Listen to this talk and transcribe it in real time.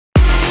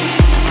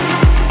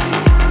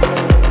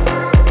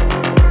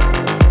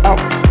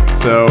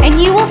So. And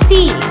you will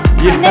see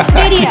in this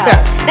video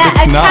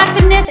that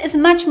attractiveness is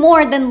much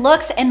more than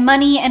looks and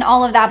money and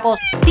all of that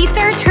bullshit. The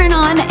third turn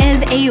on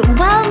is a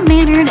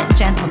well-mannered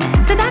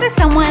gentleman. So that is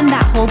someone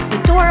that holds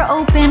the door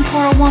open for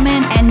a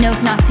woman and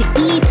knows not to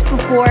eat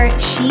before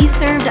she's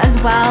served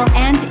as well.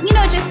 And, you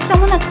know, just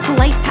someone that's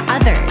polite to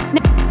others.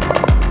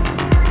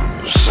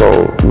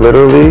 So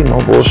literally,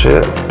 no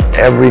bullshit,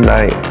 every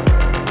night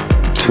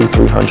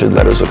 200-300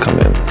 letters will come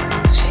in.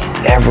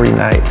 Jesus. Every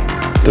night.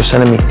 They're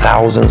sending me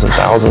thousands and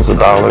thousands of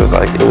dollars.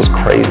 Like, it was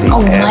crazy.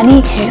 Oh,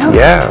 money too?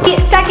 Yeah.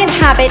 The second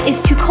habit is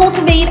to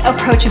cultivate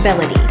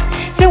approachability.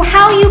 So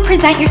how you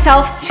present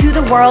yourself to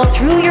the world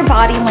through your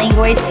body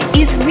language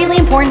is really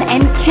important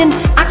and can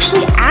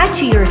actually add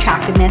to your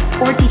attractiveness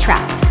or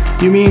detract.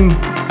 You mean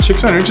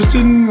chicks aren't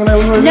interested in when I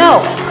look like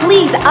No, this?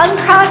 please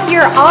uncross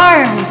your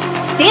arms.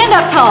 Stand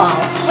up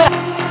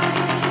tall.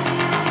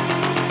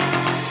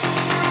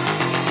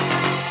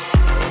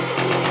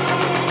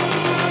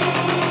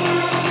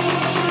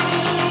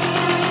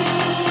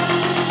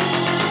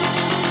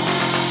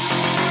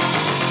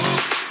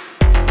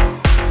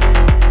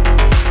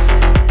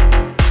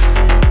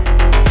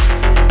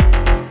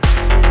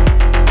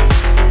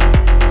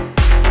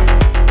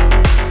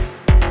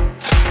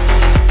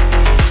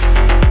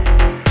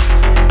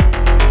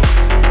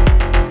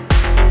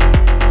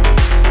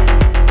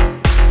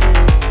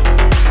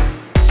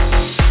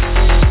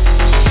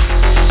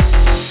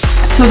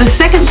 So the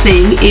second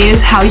thing is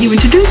how you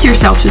introduce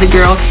yourself to the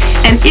girl,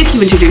 and if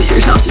you introduce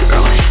yourself to the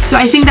girl. So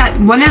I think that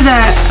one of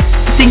the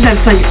things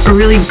that's like a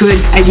really good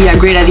idea, a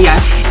great idea,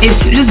 is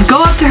to just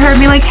go up to her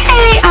and be like,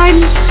 hey, I'm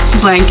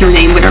blank your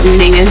name, whatever your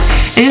name is,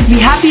 and just be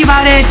happy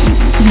about it,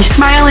 be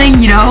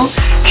smiling, you know,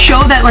 show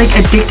that like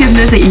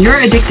addictiveness, that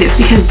you're addictive,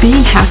 because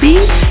being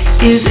happy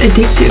is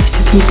addictive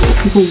to people.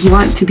 People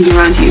want to be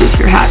around you if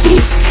you're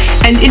happy.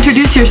 And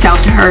introduce yourself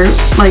to her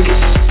like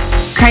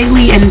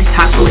kindly and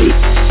happily.